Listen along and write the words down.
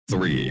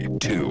3,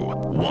 2,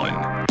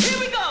 1. Here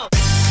we go!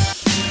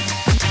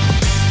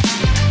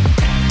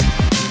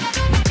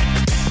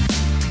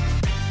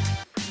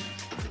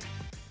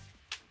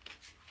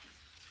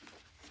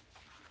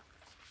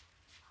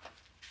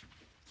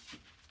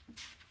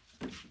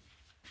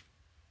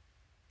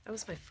 That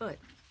was my foot.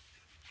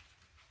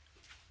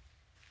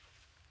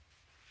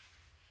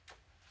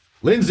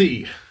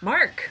 Linsay.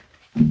 Mark.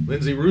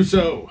 Linsay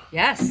Rousseau.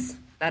 Yes,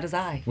 that is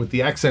I. With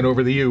the accent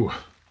over the U.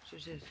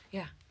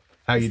 Yeah.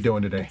 How you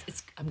doing today?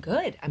 I'm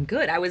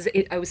good. I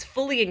was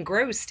fully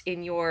engrossed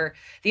in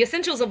The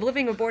Essentials of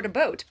Living Aboard a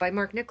Boat by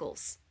Mark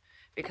Nichols.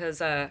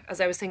 Because,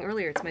 as I was saying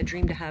earlier, it's my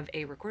dream to have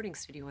a recording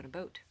studio on a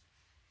boat.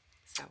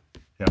 So.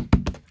 Yeah.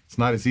 It's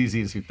not as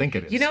easy as you think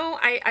it is. You know,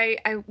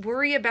 I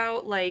worry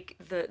about, like,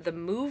 the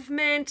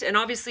movement. And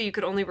obviously you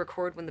could only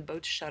record when the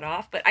boat's shut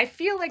off. But I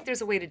feel like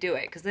there's a way to do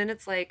it. Because then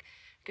it's like,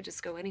 I could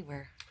just go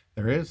anywhere.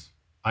 There is.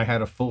 I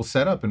had a full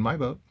setup in my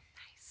boat.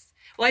 Nice.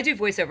 Well, I do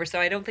voiceover, so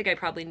I don't think I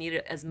probably need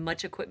as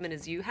much equipment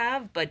as you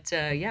have. But,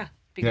 yeah,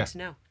 good to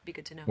know. Be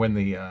good to know. When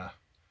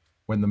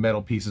the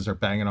metal pieces are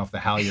banging off the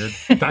halyard.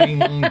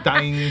 Dang,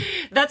 dang.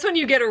 That's when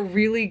you get a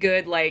really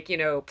good, like,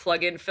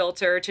 plug-in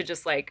filter to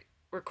just, like,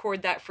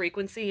 record that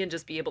frequency and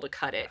just be able to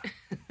cut it.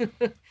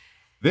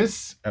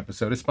 This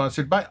episode is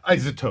sponsored by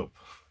Isotope.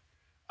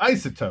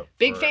 Isotope.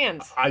 Big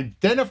fans.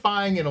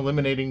 Identifying and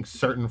eliminating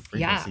certain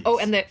frequencies. Yeah. Oh,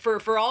 and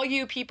for all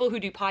you people who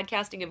do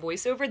podcasting and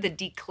voiceover, the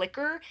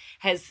declicker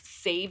has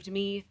saved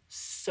me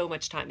so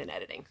much time in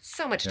editing.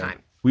 So much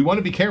time. We want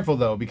to be careful,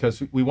 though,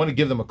 because we want to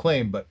give them a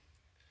claim, but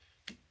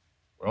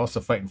we're also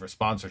fighting for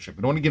sponsorship.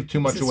 We don't want to give too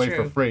much away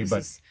for free,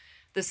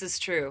 This is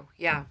true,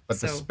 yeah.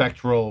 But the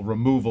spectral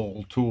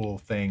removal tool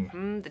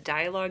thing. The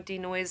dialogue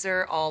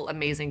denoiser, all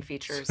amazing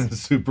features.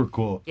 Super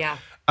cool. Yeah.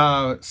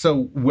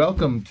 So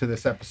welcome to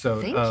this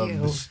episode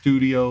of The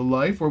Studio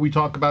Life, where we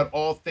talk about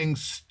all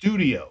things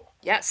studio.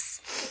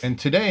 Yes. And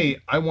today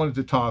I wanted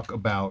to talk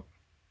about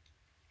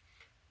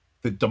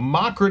the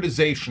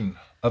democratization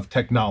of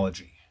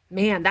technology.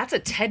 Man, that's a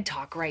TED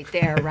Talk right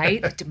there,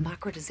 right?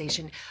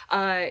 Democratization.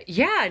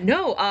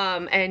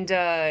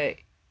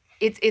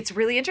 It's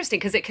really interesting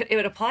because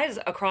it applies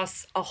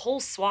across a whole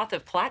swath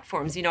of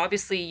platforms.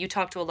 Obviously you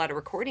talk to a lot of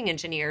recording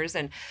engineers,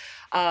 and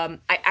I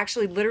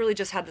actually literally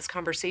just had this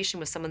conversation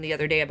with someone the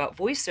other day about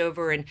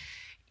voiceover, and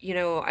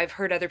I've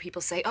heard other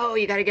people say, oh,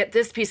 you got to get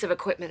this piece of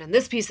equipment and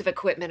this piece of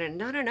equipment, and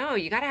no,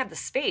 you got to have the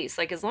space.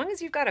 Like, as long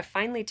as you've got a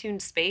finely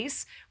tuned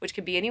space, which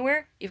could be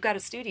anywhere, you've got a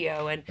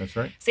studio. And that's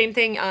right. Same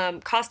thing,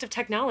 cost of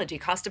technology,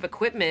 cost of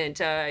equipment.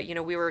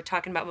 We were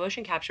talking about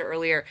motion capture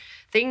earlier.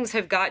 Things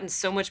have gotten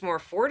so much more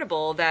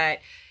affordable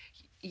that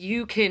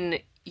you can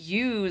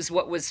use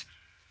what was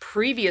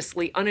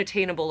previously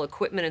unattainable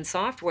equipment and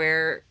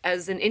software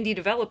as an indie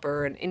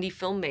developer, an indie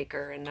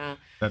filmmaker. And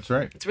that's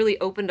right. It's really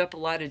opened up a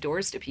lot of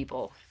doors to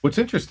people. What's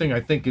interesting, I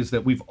think, is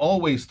that we've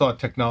always thought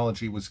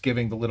technology was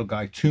giving the little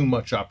guy too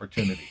much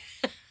opportunity.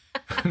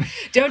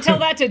 Don't tell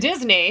that to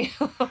Disney.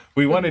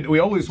 We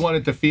always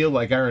wanted to feel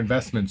like our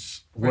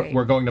investments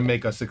were going to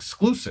make us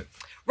exclusive.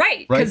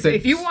 Right, because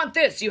if you want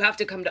this, you have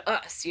to come to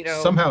us,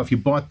 Somehow, if you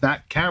bought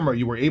that camera,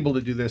 you were able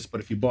to do this, but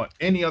if you bought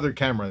any other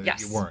camera,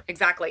 you weren't.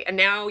 Exactly. And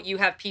now you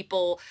have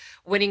people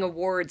winning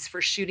awards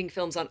for shooting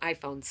films on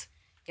iPhones.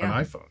 Yeah.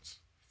 On iPhones.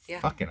 Yeah.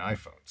 Fucking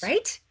iPhones.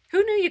 Right?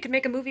 Who knew you could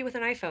make a movie with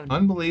an iPhone?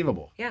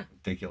 Unbelievable. Yeah.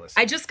 Ridiculous.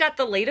 I just got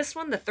the latest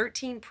one, the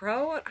 13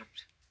 Pro.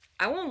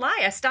 I won't lie.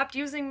 I stopped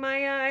using I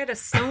had a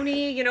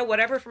Sony,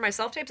 whatever for my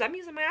self-tapes. I'm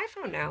using my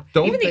iPhone now.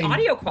 Even the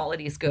audio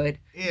quality is good.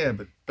 Yeah,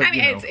 but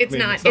it's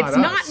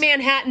not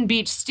Manhattan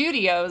Beach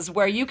Studios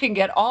where you can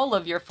get all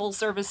of your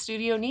full-service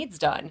studio needs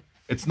done.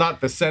 It's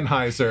not the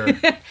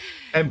Sennheiser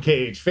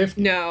MKH50.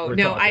 No.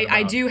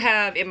 I do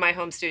have, in my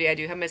home studio, I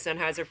do have my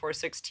Sennheiser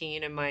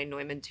 416 and my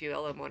Neumann 2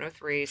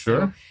 LM103. So,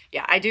 sure.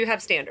 Yeah, I do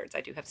have standards.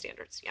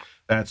 Yeah.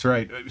 That's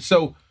right.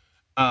 So,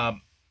 the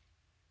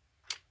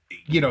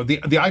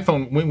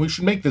iPhone, we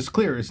should make this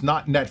clear, is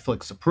not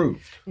Netflix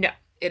approved. No,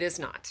 it is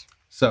not.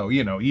 So,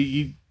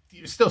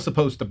 you're still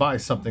supposed to buy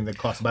something that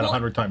costs about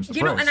 100 times the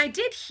price. And I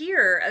did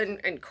hear,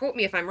 and quote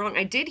me if I'm wrong,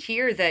 I did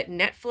hear that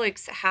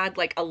Netflix had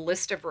like a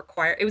list of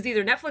it was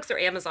either Netflix or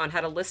Amazon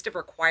had a list of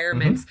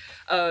requirements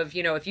of,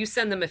 if you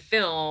send them a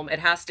film, it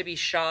has to be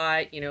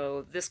shot,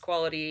 this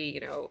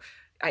quality,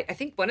 I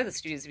think one of the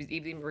studios is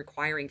even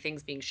requiring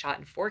things being shot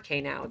in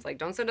 4K now. It's like,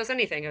 don't send us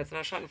anything if it's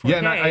not shot in 4K. Yeah,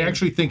 and I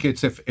actually think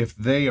it's if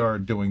they are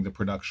doing the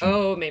production.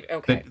 Oh, maybe.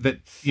 Okay. That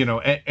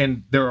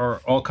and there are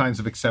all kinds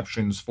of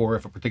exceptions for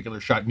if a particular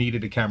shot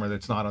needed a camera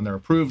that's not on their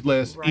approved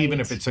list, even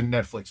if it's a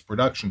Netflix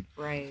production.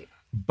 Right.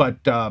 But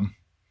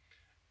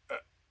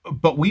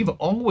we've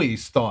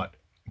always thought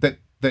that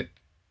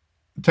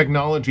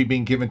technology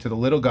being given to the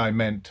little guy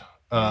meant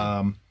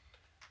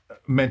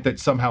that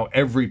somehow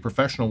every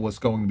professional was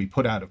going to be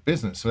put out of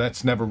business. So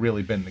that's never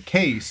really been the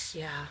case.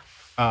 Yeah.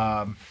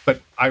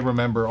 But I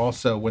remember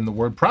also when the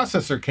word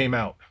processor came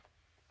out,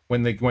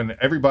 when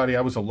everybody,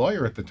 I was a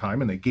lawyer at the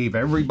time, and they gave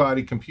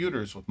everybody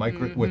computers with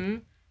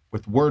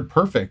with Word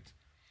Perfect.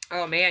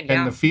 Oh man, yeah.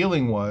 And the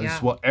feeling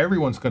was, well,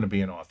 everyone's going to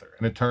be an author.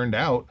 And it turned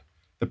out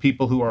the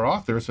people who are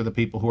authors are the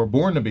people who are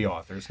born to be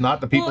authors,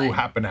 not the people who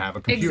happen to have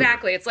a computer.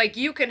 Exactly. It's like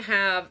you can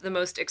have the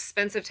most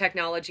expensive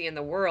technology in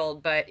the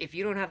world, but if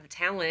you don't have the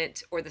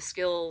talent or the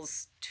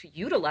skills to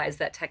utilize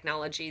that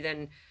technology,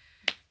 then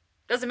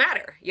doesn't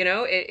matter.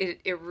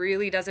 It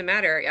really doesn't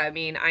matter. I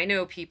mean, I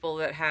know people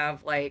that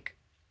have like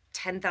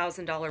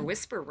 $10,000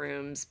 whisper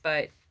rooms,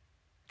 but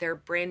they're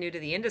brand new to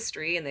the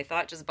industry and they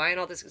thought just buying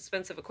all this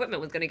expensive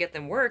equipment was going to get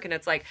them work. And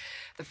it's like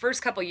the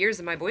first couple of years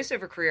of my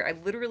voiceover career, I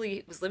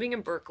literally was living in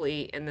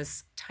Berkeley in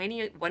this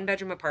tiny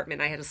 1-bedroom apartment.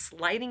 I had a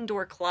sliding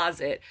door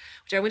closet,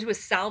 which I went to a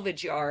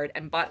salvage yard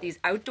and bought these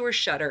outdoor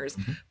shutters,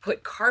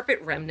 put carpet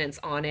remnants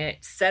on it,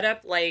 set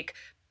up like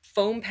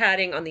foam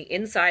padding on the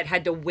inside,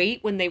 had to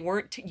wait when they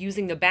weren't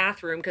using the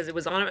bathroom because it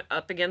was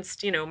up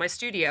against, my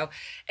studio,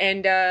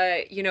 and,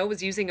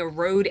 was using a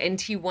Rode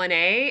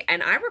NT1A,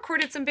 and I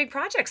recorded some big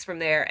projects from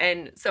there.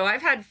 And so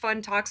I've had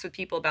fun talks with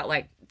people about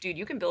like, dude,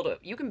 you can build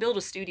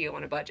a studio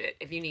on a budget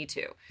if you need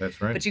to.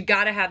 That's right. But you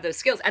got to have those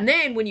skills. And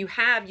then when you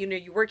have,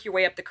 you work your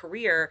way up the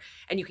career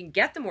and you can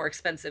get the more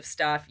expensive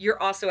stuff,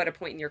 you're also at a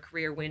point in your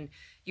career when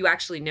you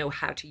actually know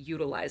how to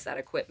utilize that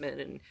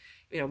equipment and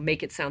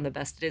make it sound the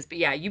best it is. But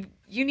yeah, you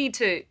need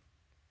to,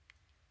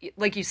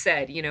 like you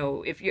said,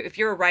 if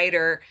you're a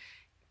writer,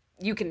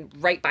 you can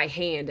write by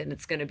hand and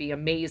it's going to be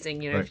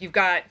amazing. Right. If you've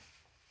got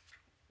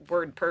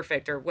Word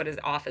Perfect or what is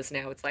Office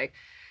now, it's like,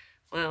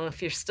 well,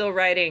 if you're still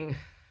writing,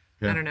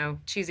 I don't know,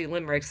 cheesy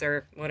limericks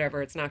or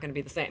whatever, it's not going to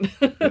be the same.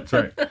 That's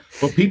right.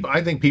 Well,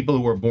 I think people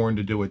who are born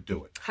to do it,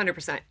 do it.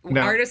 100%.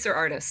 Now, artists are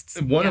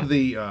artists. One of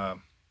the,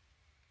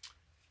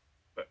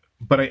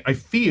 but I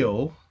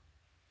feel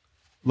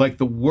like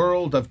the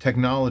world of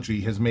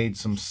technology has made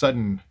some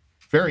sudden,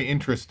 very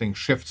interesting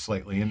shifts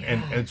lately. And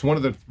it's one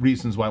of the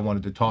reasons why I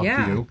wanted to talk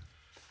to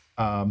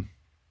you.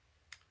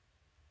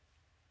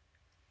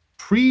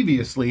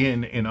 Previously,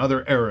 in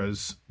other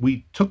eras,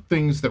 we took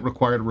things that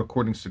required a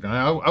recording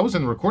studio. I was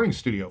in the recording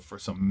studio for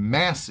some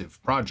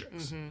massive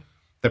projects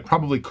that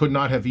probably could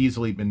not have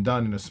easily been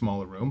done in a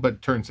smaller room, but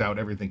it turns out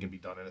everything can be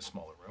done in a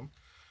smaller room.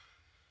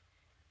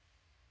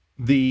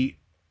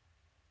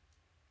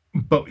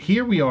 But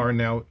here we are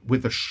now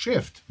with a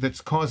shift that's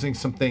causing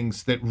some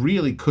things that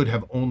really could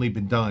have only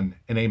been done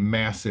in a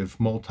massive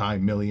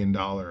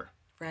multi-million-dollar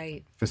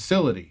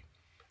facility.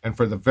 And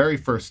for the very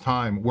first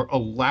time, we're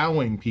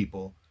allowing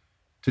people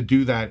to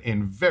do that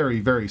in very,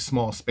 very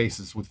small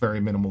spaces with very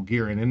minimal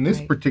gear. And in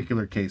this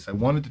particular case, I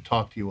wanted to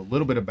talk to you a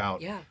little bit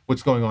about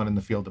what's going on in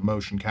the field of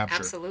motion capture.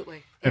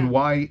 Absolutely. And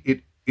why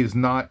it is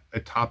not a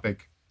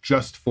topic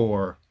just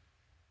for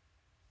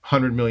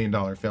 $100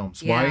 million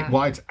films.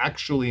 Why it's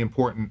actually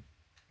important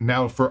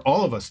now for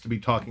all of us to be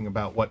talking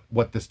about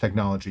what this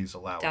technology is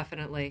allowing.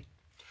 Definitely.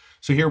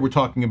 So here we're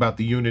talking about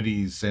the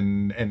unities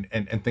and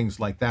things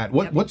like that.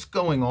 What's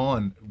going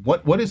on?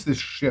 What is this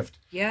shift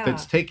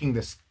that's taking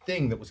this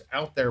thing that was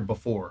out there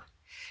before?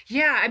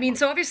 Yeah, I mean,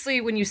 so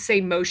obviously when you say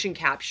motion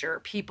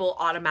capture, people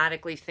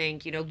automatically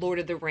think, Lord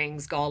of the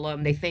Rings,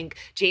 Gollum. They think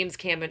James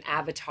Cameron,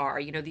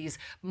 Avatar, these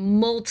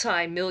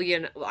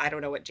multi-million, I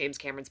don't know what James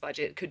Cameron's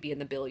budget, could be in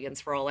the billions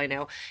for all I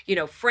know,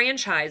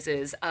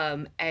 franchises,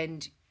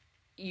 and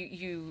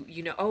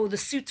the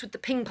suits with the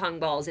ping pong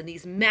balls in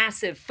these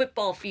massive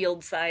football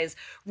field size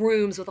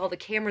rooms with all the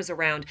cameras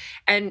around.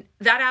 And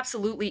that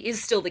absolutely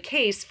is still the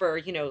case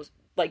for,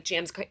 like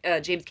James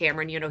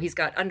Cameron, he's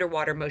got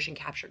underwater motion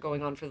capture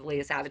going on for the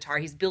latest Avatar.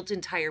 He's built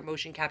entire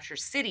motion capture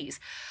cities,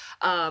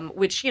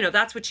 which,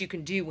 that's what you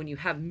can do when you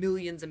have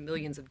millions and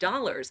millions of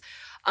dollars.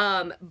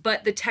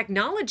 But the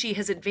technology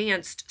has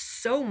advanced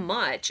so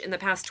much in the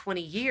past 20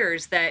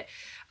 years that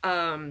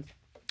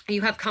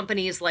you have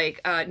companies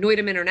like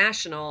Neudem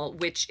International,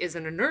 which is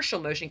an inertial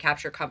motion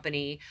capture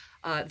company,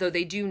 though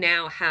they do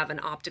now have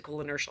an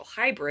optical inertial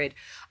hybrid.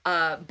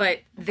 But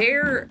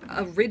their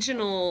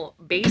original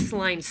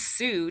baseline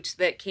suit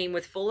that came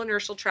with full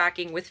inertial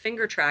tracking with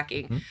finger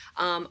tracking,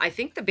 I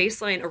think the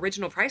baseline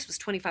original price was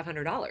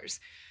 $2,500.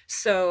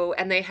 So,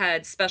 and they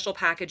had special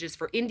packages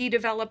for indie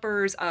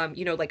developers,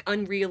 like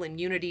Unreal and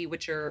Unity,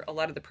 which are a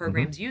lot of the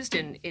programs used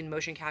in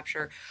motion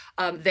capture.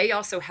 They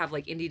also have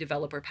like indie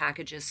developer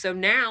packages. So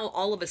now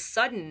all of a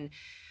sudden,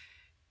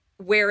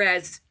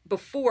 whereas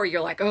before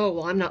you're like, oh,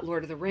 well, I'm not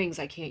Lord of the Rings,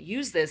 I can't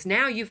use this.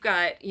 Now you've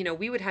got,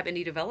 we would have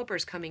indie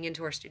developers coming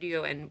into our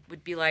studio and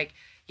would be like,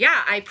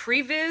 yeah, I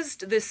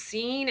prevised this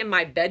scene in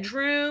my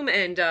bedroom.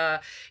 And,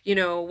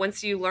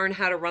 once you learn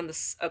how to run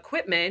this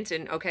equipment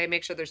and,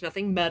 make sure there's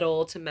nothing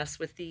metal to mess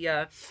with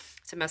the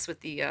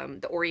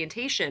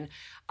orientation.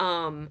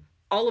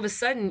 All of a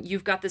sudden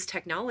you've got this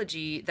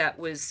technology that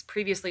was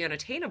previously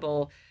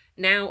unattainable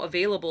now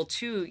available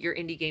to your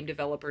indie game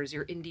developers,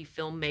 your indie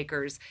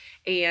filmmakers,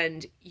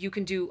 and you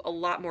can do a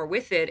lot more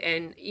with it.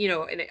 And,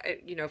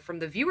 from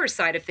the viewer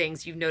side of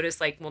things, you've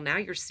noticed now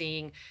you're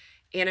seeing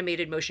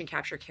animated motion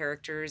capture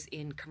characters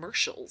in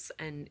commercials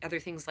and other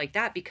things like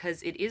that,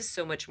 because it is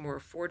so much more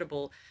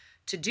affordable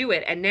to do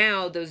it. And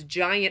now those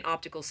giant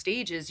optical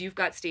stages, you've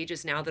got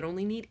stages now that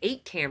only need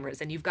 8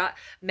 cameras, and you've got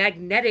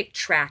magnetic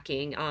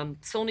tracking.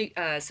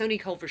 Sony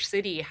Culver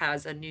City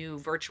has a new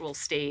virtual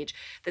stage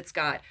that's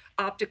got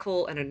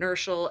optical and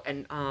inertial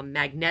and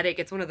magnetic.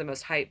 It's one of the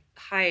most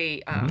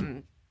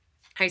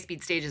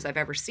high-speed stages I've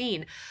ever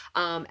seen.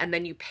 And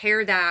then you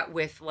pair that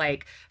with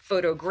like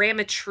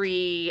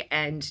photogrammetry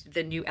and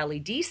the new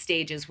LED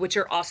stages, which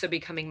are also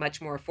becoming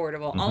much more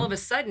affordable. All of a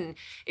sudden,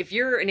 if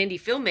you're an indie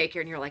filmmaker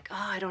and you're like, oh,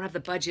 I don't have the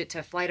budget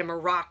to fly to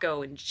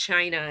Morocco and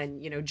China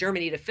and,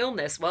 Germany to film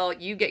this. Well,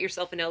 you get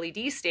yourself an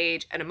LED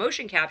stage and a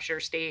motion capture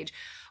stage.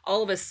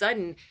 All of a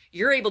sudden,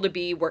 you're able to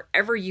be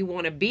wherever you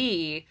want to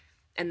be.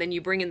 And then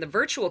you bring in the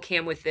virtual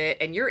cam with it,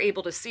 and you're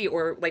able to see,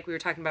 or like we were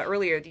talking about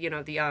earlier,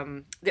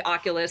 the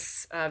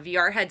Oculus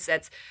VR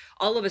headsets.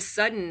 All of a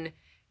sudden,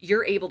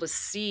 you're able to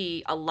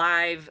see a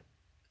live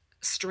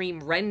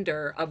stream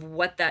render of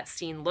what that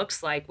scene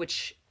looks like,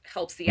 which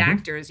helps the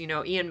actors.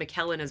 Ian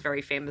McKellen is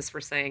very famous for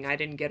saying, I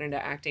didn't get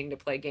into acting to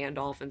play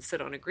Gandalf and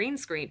sit on a green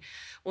screen.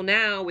 Well,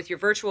 now with your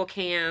virtual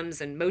cams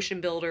and Motion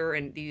Builder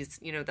and these,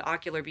 the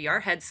Ocular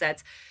VR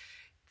headsets,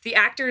 the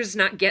actor's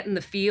not getting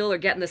the feel or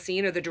getting the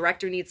scene, or the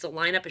director needs to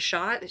line up a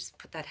shot. They just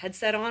put that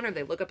headset on, or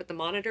they look up at the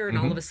monitor, and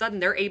all of a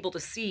sudden they're able to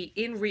see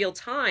in real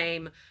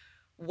time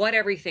what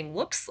everything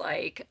looks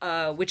like,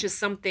 which is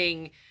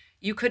something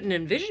you couldn't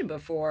envision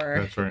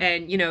before. That's right.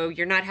 And,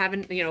 you're not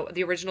having,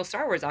 the original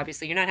Star Wars,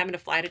 obviously, you're not having to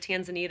fly to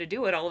Tanzania to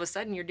do it. All of a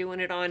sudden you're doing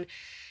it on,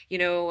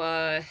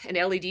 an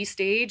LED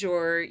stage,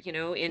 or,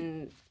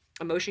 in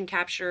a motion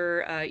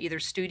capture, either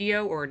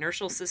studio or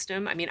inertial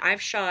system. I mean,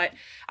 I've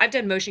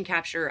done motion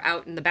capture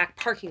out in the back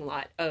parking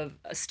lot of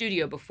a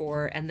studio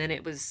before, and then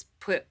it was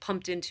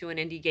pumped into an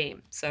indie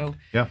game. So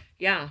yeah.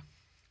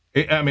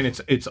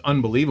 It's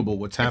unbelievable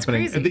what's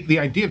happening. Crazy. The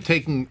idea of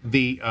taking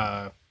the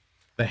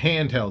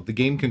handheld, the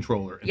game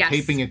controller, and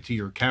taping it to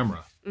your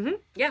camera,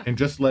 and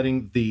just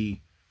letting the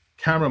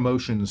camera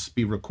motions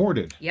be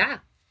recorded. Yeah.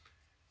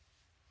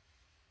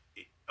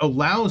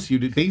 Allows you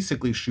to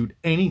basically shoot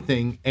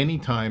anything,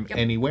 anytime,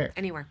 anywhere.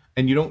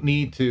 And you don't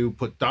need to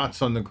put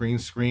dots on the green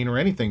screen or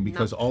anything,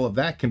 because all of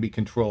that can be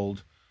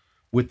controlled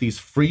with these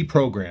free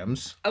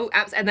programs. Oh,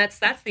 and that's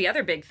the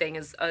other big thing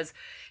is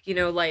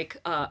like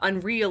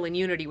Unreal and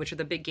Unity, which are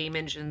the big game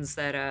engines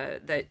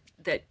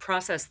that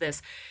process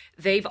this.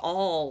 They've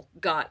all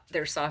got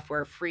their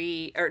software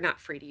free, or not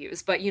free to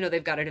use, but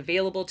they've got it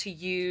available to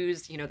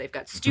use. They've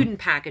got student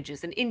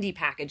packages and indie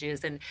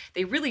packages, and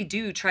they really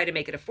do try to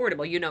make it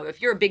affordable.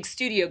 If you're a big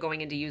studio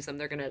going in to use them,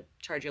 they're going to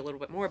charge you a little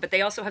bit more, but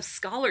they also have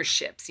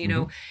scholarships.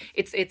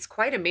 It's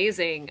quite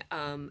amazing.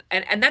 And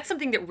that's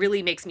something that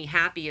really makes me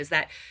happy, is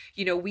that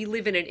we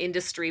live in an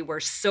industry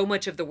where so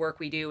much of the work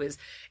we do is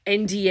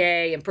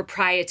NDA and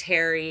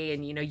proprietary,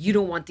 and you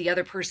don't want the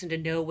other person to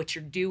know what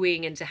you're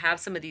doing, and to have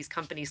some of these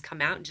companies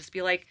come out and just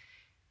be like,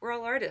 we're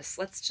all artists,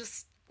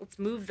 let's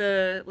move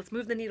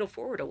the needle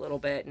forward a little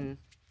bit, and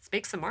let's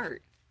make some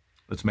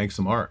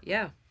art.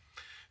 Yeah.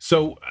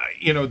 So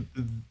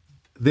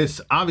this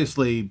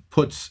obviously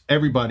puts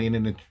everybody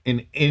in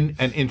an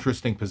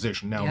interesting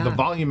position. Now, the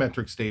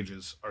volumetric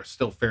stages are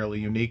still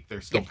fairly unique.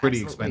 They're still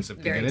pretty expensive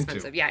to get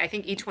into. Yeah, I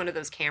think each one of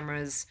those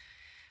cameras,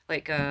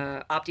 like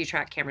a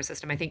OptiTrack camera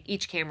system, I think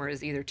each camera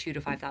is either $2,000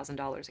 to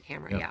 $5,000 a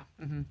camera. Yeah.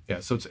 Mm-hmm.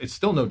 Yeah. So it's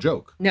still no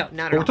joke. No,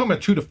 not at all. We're talking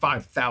about $2,000 to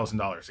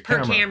 $5,000 a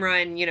per camera,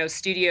 and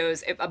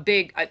studios.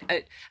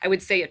 I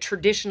would say a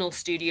traditional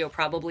studio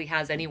probably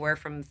has anywhere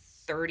from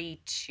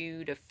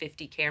 32 to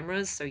 50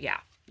 cameras. So yeah,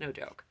 no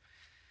joke.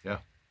 Yeah,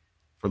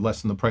 for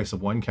less than the price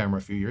of one camera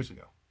a few years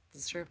ago.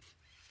 That's true.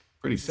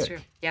 Pretty sick. True.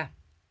 Yeah.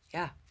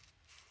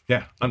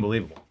 Yeah,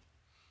 unbelievable.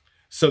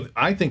 So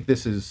I think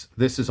this is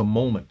a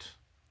moment.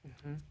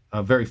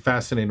 A very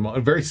fascinating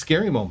moment, a very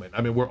scary moment.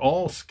 I mean, we're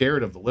all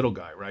scared of the little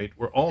guy, right?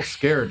 We're all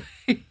scared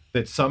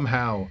that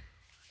somehow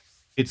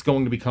it's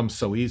going to become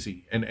so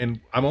easy.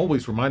 And I'm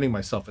always reminding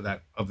myself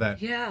of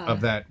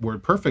that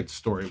Word Perfect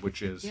story,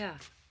 which is,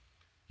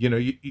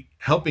 it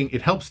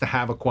helps to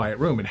have a quiet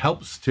room. It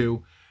helps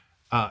to,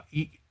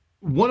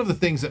 one of the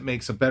things that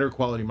makes a better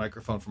quality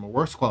microphone from a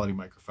worse quality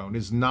microphone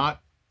is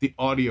not the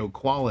audio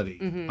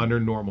quality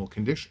under normal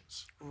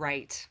conditions.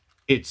 Right.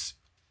 It's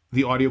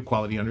the audio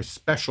quality under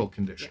special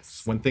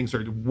conditions, when things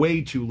are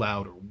way too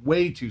loud or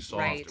way too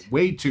soft,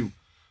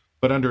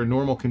 but under a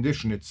normal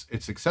condition,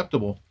 it's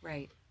acceptable.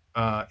 Right.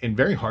 And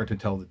very hard to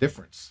tell the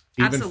difference,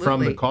 even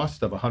from the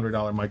cost of a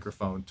 $100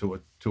 microphone to a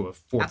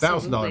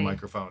 $4,000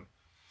 microphone.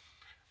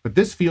 But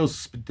this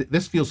feels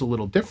a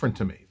little different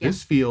to me. Yeah.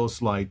 This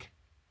feels like,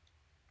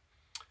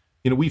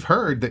 we've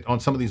heard that on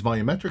some of these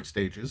volumetric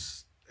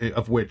stages,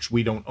 of which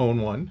we don't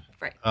own one.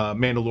 Right.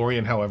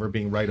 Mandalorian, however,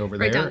 being right over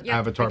there,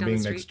 Avatar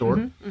being next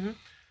door.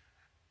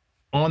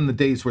 On the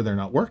days where they're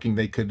not working,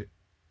 they could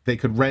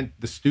rent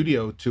the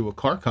studio to a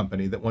car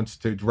company that wants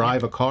to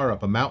drive a car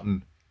up a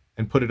mountain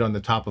and put it on the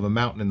top of a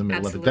mountain in the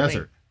middle of a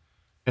desert.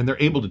 And they're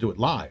able to do it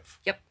live.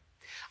 Yep.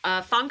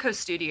 Fonco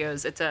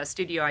Studios, it's a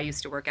studio I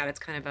used to work at. It's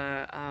kind of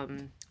a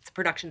it's a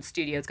production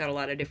studio. It's got a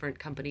lot of different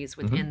companies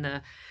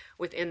within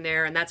within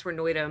there, and that's where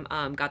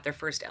Noidum got their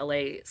first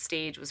LA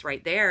stage, was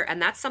right there.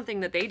 And that's something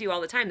that they do all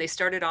the time. They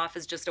started off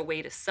as just a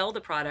way to sell the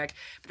product,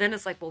 but then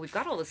it's like, well, we've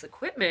got all this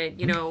equipment,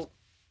 you know,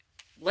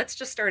 let's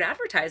just start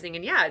advertising.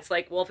 And yeah, it's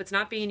like, well, if it's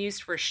not being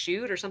used for a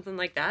shoot or something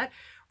like that,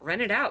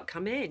 rent it out,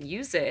 come in,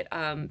 use it.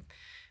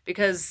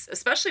 Because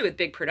especially with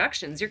big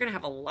productions, you're going to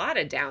have a lot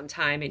of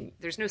downtime, and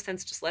there's no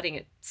sense just letting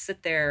it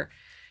sit there,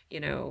 you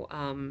know,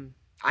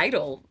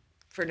 idle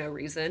for no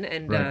reason.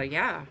 And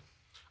yeah.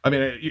 I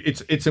mean,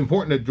 it's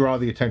important to draw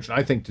the attention,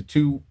 I think, to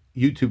 2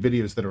 YouTube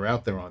videos that are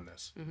out there on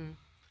this,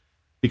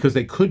 because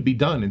they could be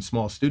done in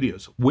small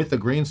studios with a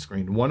green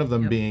screen. One of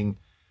them being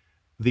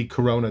the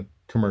Corona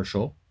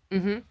commercial,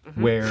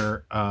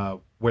 where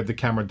the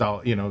camera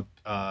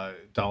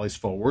dollies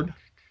forward,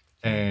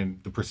 and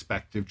the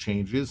perspective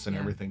changes, and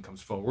everything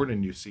comes forward,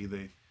 and you see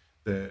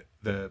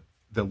the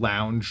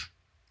lounge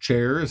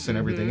chairs and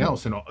everything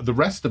else, and the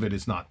rest of it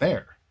is not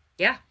there.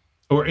 Yeah.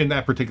 Or in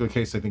that particular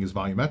case, I think is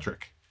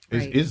volumetric.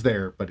 Is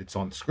there, but it's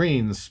on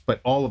screens. But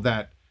all of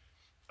that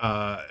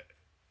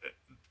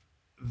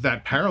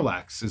that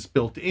parallax is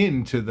built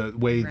into the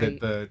way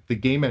that the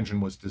game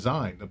engine was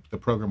designed, the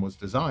program was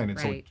designed, and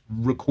so it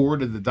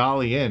recorded the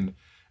dolly in,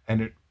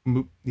 and it,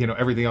 you know,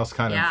 everything else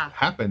kind of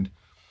happened.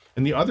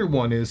 And the other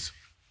one is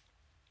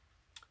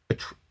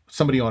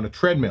somebody on a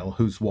treadmill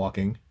who's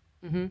walking,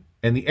 and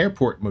the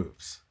airport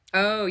moves.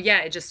 Oh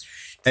yeah, it just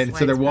and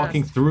so they're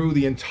walking through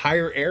the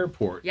entire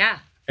airport. Yeah.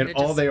 And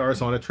all they are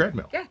is on a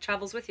treadmill. Yeah,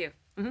 travels with you.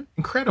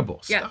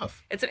 Incredible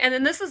stuff. And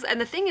then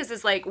the thing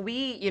is like,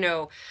 we, you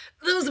know,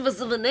 those of us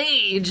of an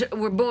age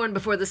were born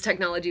before this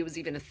technology was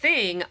even a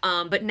thing.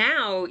 But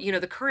now, you know,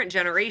 the current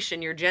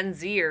generation, your Gen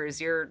Zers,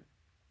 your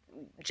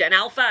Gen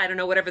Alpha, I don't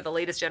know, whatever the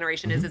latest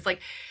generation is, it's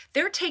like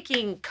they're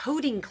taking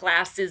coding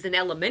classes in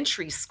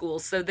elementary school.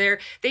 So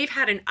they've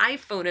had an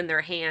iPhone in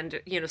their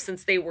hand, you know,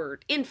 since they were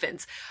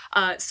infants.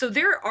 So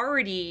they're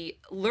already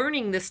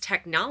learning this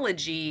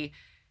technology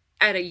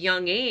at a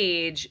young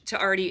age to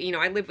already, you know,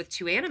 I live with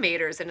 2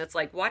 animators, and it's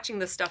like watching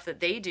the stuff that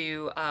they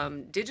do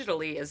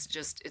digitally is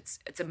just,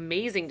 it's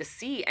amazing to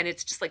see. And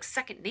it's just like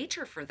second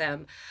nature for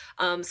them.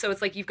 So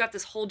it's like, you've got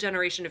this whole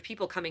generation of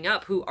people coming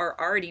up who are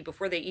already,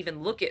 before they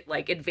even look at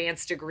like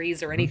advanced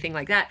degrees or anything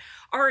like that,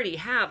 already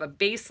have a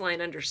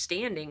baseline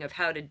understanding of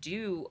how to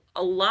do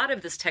a lot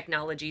of this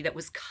technology that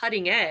was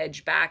cutting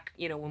edge back,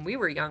 you know, when we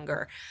were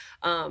younger,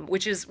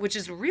 which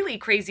is really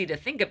crazy to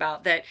think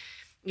about, that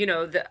you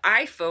know, the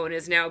iPhone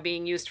is now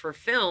being used for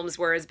films,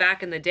 whereas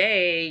back in the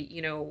day,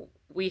 you know,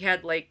 we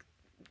had like,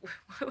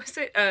 what was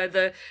it?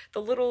 The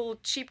little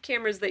cheap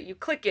cameras that you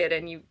click it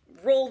and you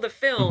roll the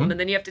film, and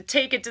then you have to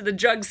take it to the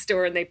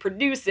drugstore and they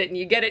produce it and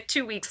you get it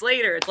 2 weeks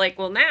later. It's like,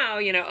 well, now,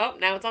 you know,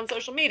 now it's on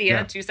social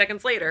media 2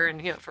 seconds later,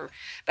 and, you know, for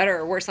better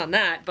or worse on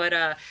that. But,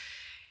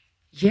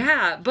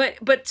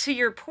 but to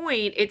your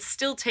point, it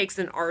still takes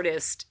an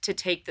artist to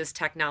take this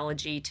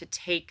technology, to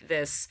take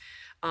this,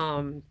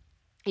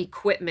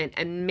 equipment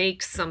and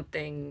make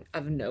something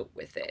of note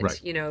with it.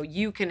 Right. You know,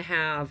 you can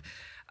have,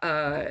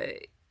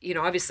 you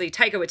know, obviously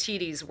Taika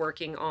Waititi's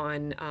working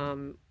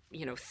on,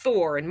 you know,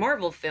 Thor and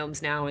Marvel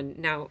films now, and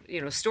now, you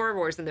know, Star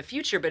Wars in the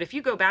future. But if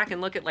you go back and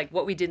look at like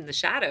What We Did in the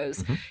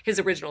Shadows, his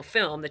original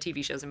film, the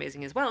TV show is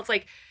amazing as well. It's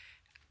like,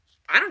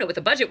 I don't know what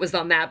the budget was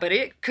on that, but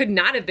it could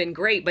not have been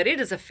great. But it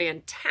is a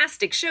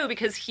fantastic show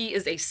because he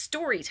is a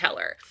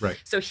storyteller.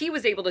 Right. So he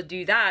was able to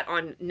do that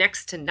on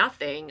next to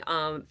nothing.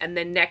 And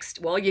then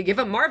you give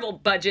him Marvel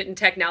budget and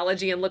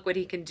technology and look what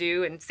he can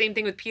do. And same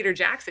thing with Peter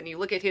Jackson. You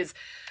look at his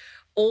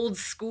old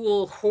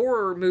school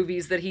horror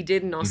movies that he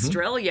did in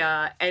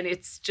Australia, and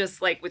it's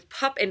just like with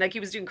and like he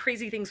was doing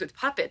crazy things with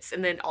puppets.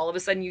 And then all of a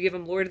sudden you give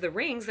him Lord of the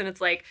Rings, and it's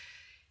like,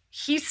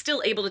 he's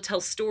still able to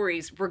tell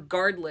stories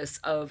regardless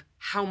of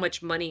how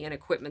much money and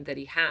equipment that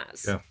he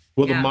has. Yeah.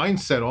 Well, the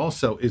mindset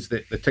also is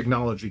that the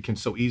technology can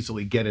so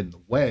easily get in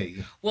the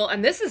way. Well,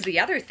 and this is the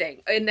other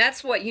thing. And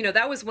that's what, you know,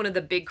 that was one of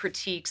the big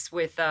critiques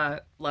with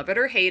love it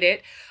or hate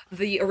it,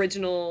 the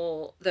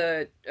original,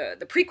 the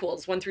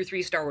prequels, 1 through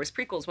 3, Star Wars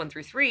prequels 1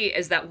 through 3,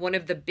 is that one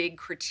of the big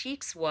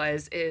critiques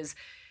is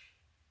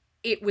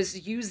it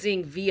was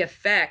using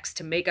VFX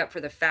to make up for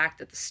the fact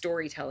that the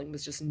storytelling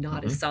was just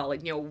not as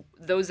solid. You know,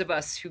 those of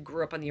us who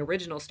grew up on the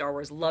original Star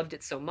Wars loved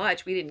it so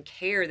much. We didn't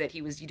care that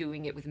he was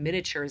doing it with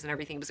miniatures and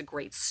everything. It was a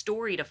great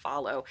story to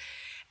follow.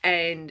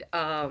 And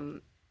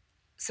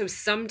so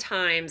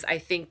sometimes I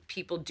think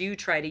people do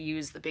try to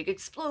use the big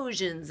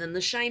explosions and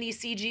the shiny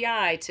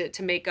CGI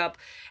to make up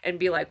and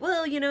be like,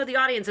 well, you know, the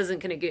audience isn't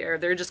going to get, or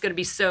they're just going to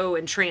be so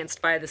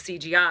entranced by the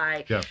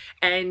CGI. Yeah.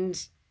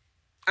 And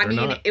I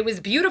mean, it was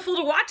beautiful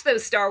to watch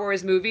those Star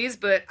Wars movies,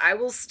 but I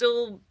will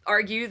still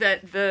argue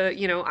that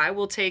I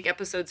will take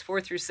episodes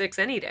 4 through 6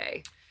 any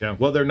day. Yeah,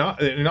 well, they're not.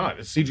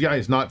 CGI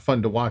is not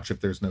fun to watch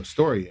if there's no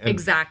story. And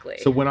exactly.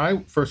 So when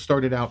I first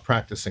started out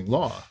practicing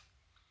law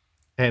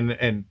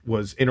and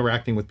was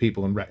interacting with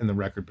people in the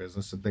record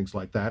business and things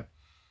like that,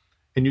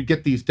 and you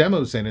get these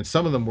demos in, and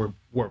some of them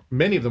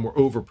many of them were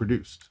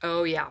overproduced.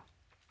 Oh, yeah.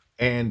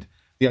 And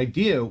the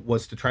idea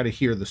was to try to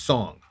hear the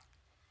song.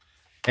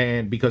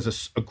 And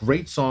because a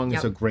great song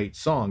is Yep. a great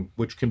song,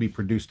 which can be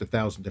produced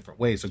 1,000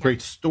 different ways. A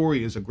great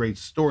story is a great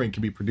story and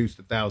can be produced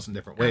 1,000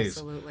 different ways.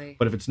 Absolutely.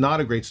 But if it's not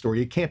a great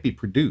story, it can't be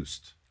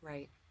produced.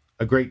 Right.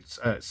 A great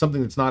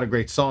something that's not a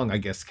great song, I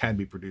guess, can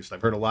be produced.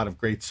 I've heard a lot of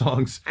great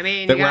songs I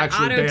mean, that you were got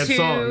actually bad songs.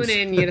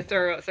 auto-tune and you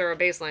throw a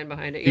bass line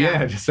behind it.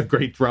 Yeah, just a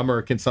great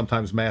drummer can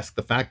sometimes mask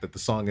the fact that the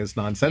song is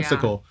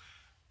nonsensical.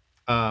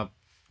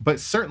 But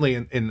certainly,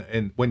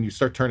 in when you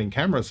start turning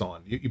cameras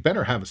on, you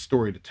better have a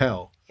story to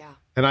tell. Yeah.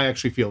 And I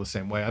actually feel the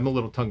same way. I'm a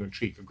little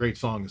tongue-in-cheek. A great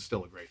song is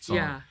still a great song.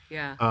 Yeah,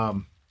 yeah.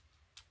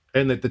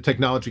 And that the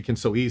technology can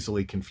so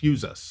easily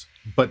confuse us.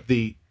 But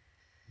the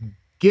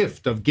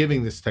gift of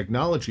giving this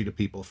technology to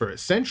people for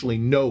essentially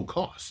no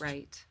cost.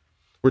 Right.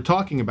 We're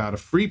talking about a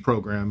free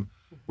program.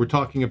 We're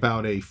talking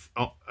about a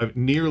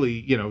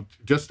nearly,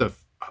 just a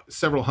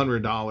several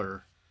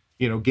 $100,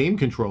 game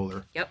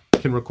controller. Yep.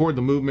 Can record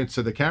the movements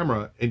of the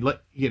camera and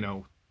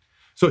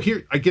So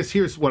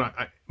here's what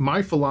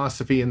my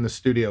philosophy in the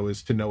studio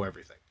is to know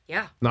everything.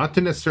 Yeah. Not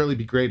to necessarily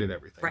be great at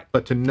everything, Right.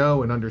 but to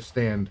know and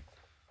understand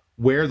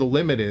where the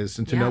limit is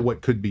and to know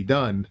what could be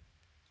done.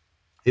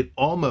 It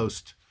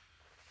almost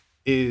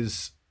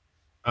is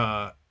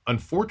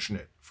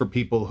unfortunate for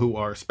people who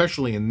are,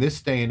 especially in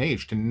this day and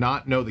age, to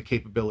not know the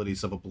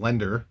capabilities of a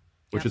Blender,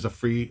 which is a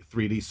free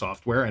 3D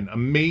software and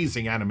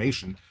amazing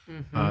animation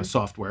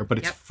software, but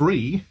it's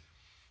free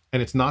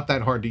and it's not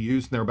that hard to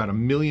use. And there are about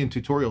 1 million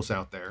tutorials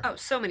out there. Oh,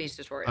 so many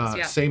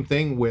tutorials. Same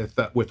thing with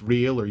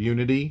Real or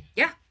Unity.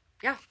 Yeah.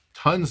 Yeah.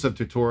 Tons of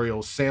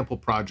tutorials, sample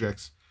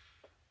projects.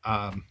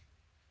 I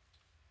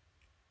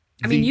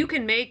mean, you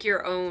can make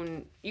your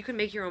own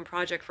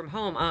project from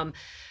home.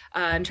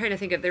 I'm trying to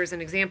think of, there's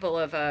an example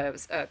of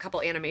a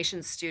couple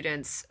animation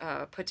students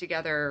put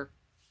together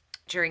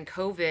during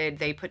COVID.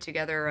 They put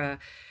together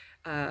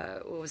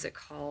what was it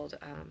called?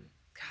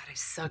 God, I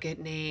suck at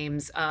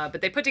names.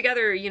 But they put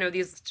together,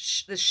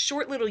 this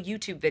short little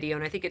YouTube video,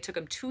 and I think it took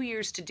them 2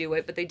 years to do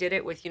it, but they did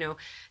it with,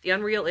 the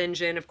Unreal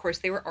Engine. Of course,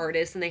 they were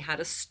artists and they had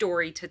a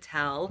story to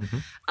tell.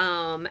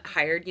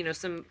 Hired,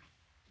 some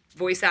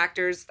voice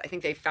actors. I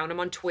think they found him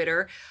on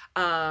Twitter.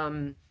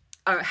 A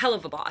hell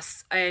of a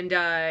boss. And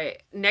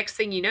next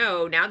thing you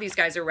know, now these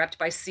guys are repped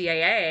by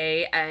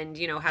CAA and,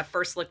 have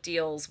first look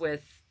deals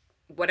with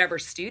whatever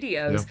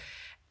studios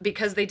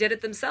because they did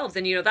it themselves.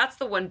 And, that's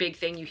the one big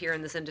thing you hear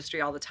in this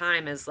industry all the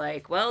time is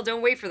like, well,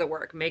 don't wait for the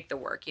work, make the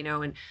work,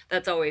 and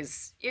that's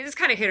always, it's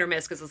kind of hit or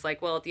miss because it's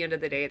like, well, at the end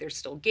of the day, there's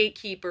still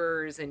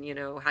gatekeepers and,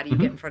 how do you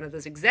get in front of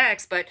those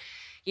execs? But,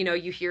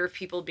 you hear of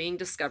people being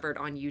discovered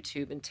on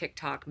YouTube and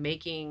TikTok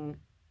making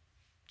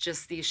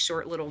just these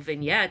short little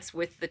vignettes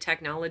with the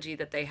technology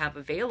that they have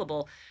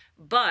available.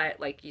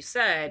 But like you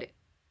said,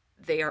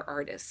 they are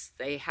artists.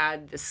 They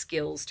had the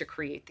skills to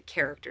create the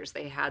characters.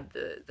 They had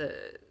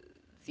the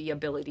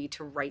ability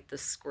to write the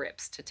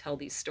scripts, to tell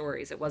these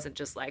stories. It wasn't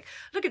just like,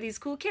 look at these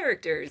cool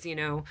characters,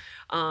 I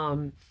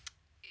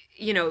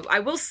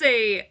will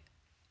say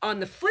on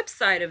the flip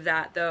side of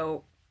that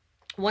though,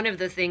 one of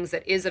the things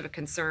that is of a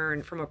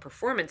concern from a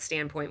performance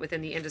standpoint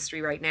within the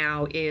industry right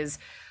now is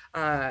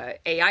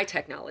AI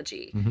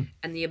technology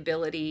and the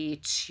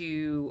ability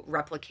to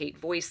replicate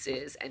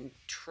voices and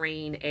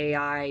train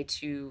AI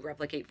to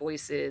replicate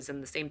voices,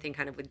 and the same thing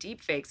kind of with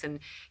deep fakes. And,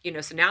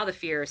 so now the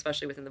fear,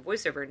 especially within the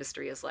voiceover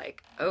industry, is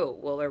like, oh,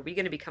 well, are we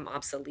going to become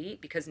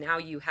obsolete? Because now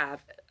you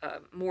have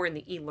more in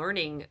the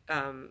e-learning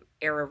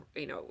era,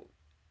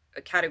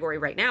 a category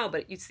right now,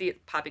 but you see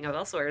it popping up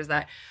elsewhere, is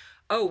that,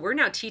 oh, we're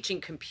now teaching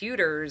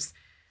computers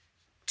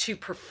to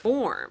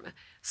perform.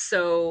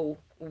 So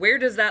where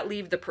does that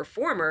leave the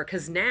performer?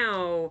 Because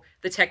now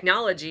the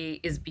technology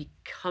is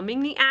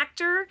becoming the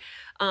actor.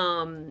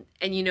 And,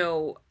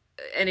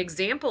 an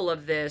example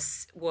of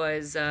this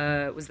was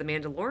The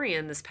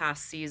Mandalorian this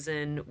past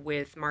season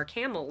with Mark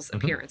Hamill's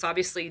appearance.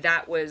 Obviously,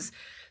 that was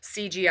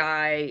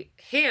CGI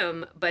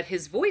him, but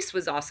his voice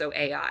was also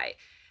AI.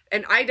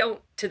 And I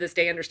don't, to this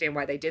day, understand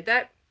why they did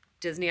that.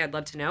 Disney, I'd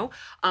love to know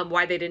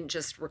why they didn't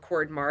just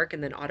record Mark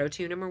and then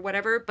auto-tune him or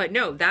whatever. But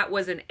no, that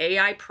was an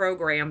AI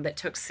program that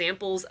took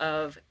samples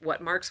of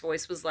what Mark's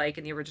voice was like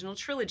in the original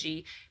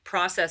trilogy,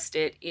 processed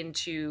it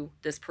into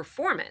this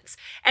performance.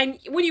 And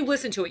when you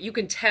listen to it, you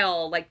can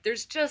tell like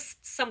there's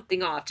just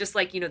something off, just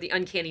like, the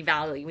uncanny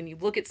valley. When you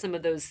look at some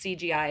of those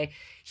CGI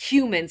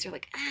humans, you're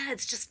like,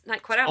 it's just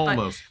not quite out.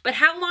 Almost. But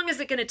how long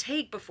is it going to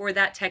take before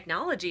that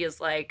technology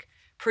is like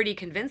pretty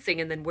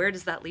convincing, and then where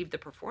does that leave the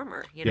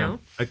performer? Yeah,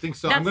 I think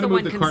so. That's I'm going to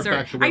move the cart concern.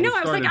 back to where I know. we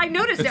I was like, started. I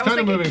noticed. It's I was kind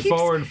of like, moving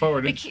forward and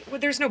forward.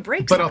 There's no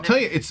breaks. But on I'll tell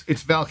you,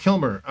 it's Val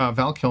Kilmer.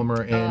 Val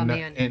Kilmer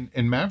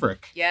in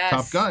Maverick. Yes.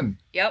 Top Gun.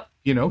 Yep.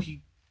 The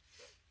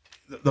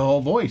whole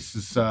voice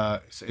is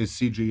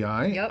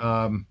CGI.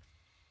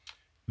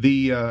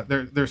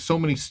 Yep. There's so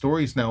many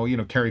stories now.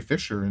 Carrie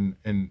Fisher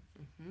and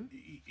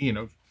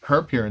her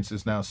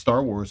appearances now,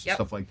 Star Wars and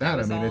stuff like that.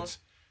 I mean,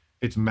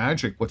 it's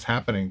magic what's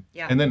happening.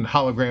 Yeah. And then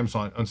holograms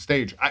on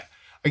stage. I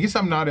guess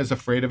I'm not as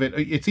afraid of it.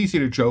 It's easy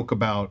to joke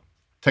about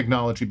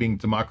technology being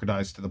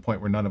democratized to the point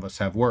where none of us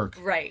have work.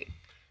 Right.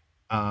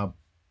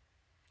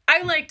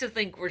 I like to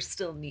think we're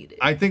still needed.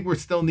 I think we're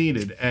still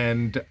needed,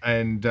 and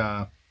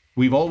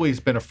we've always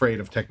been afraid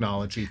of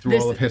technology through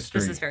all of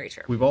history. This is very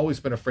true. We've always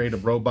been afraid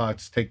of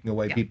robots taking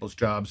away people's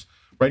jobs.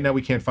 Right now,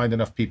 we can't find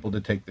enough people to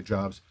take the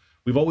jobs.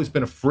 We've always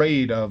been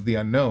afraid of the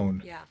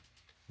unknown. Yeah.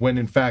 When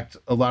in fact,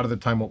 a lot of the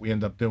time, what we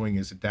end up doing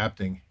is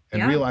adapting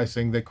and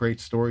realizing that great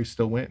story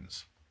still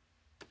wins.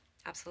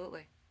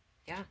 Absolutely.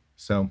 Yeah.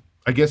 So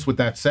I guess with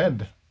that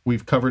said,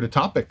 we've covered a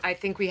topic. I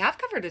think we have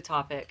covered a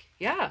topic.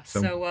 Yeah.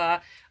 So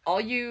all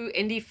you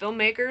indie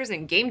filmmakers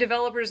and game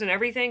developers and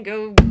everything,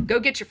 go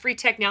get your free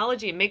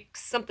technology and make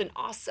something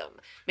awesome.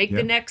 Make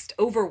the next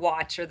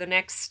Overwatch or the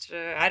next,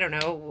 I don't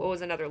know, what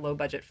was another low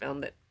budget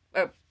film that,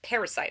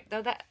 Parasite.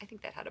 Though I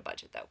think that had a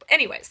budget though. But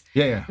anyways.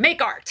 Yeah.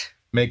 Make art.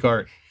 Make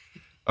art.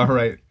 All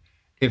right.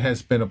 It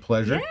has been a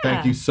pleasure. Yeah.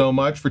 Thank you so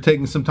much for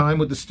taking some time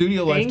with the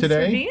studio life today.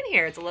 Thanks for being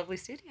here. It's a lovely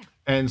studio.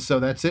 And so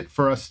that's it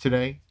for us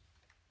today.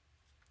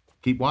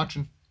 Keep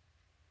watching.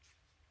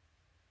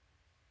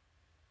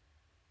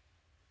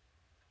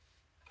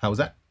 How was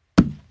that?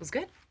 It was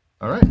good.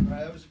 All right.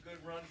 That was a good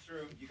run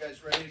through. You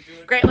guys ready to do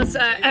it? Great. Let's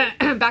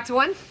back to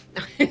one.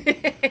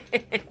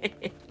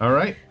 All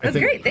right. That's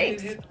great.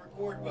 Thanks. Hit the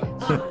record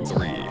button.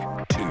 3,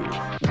 2,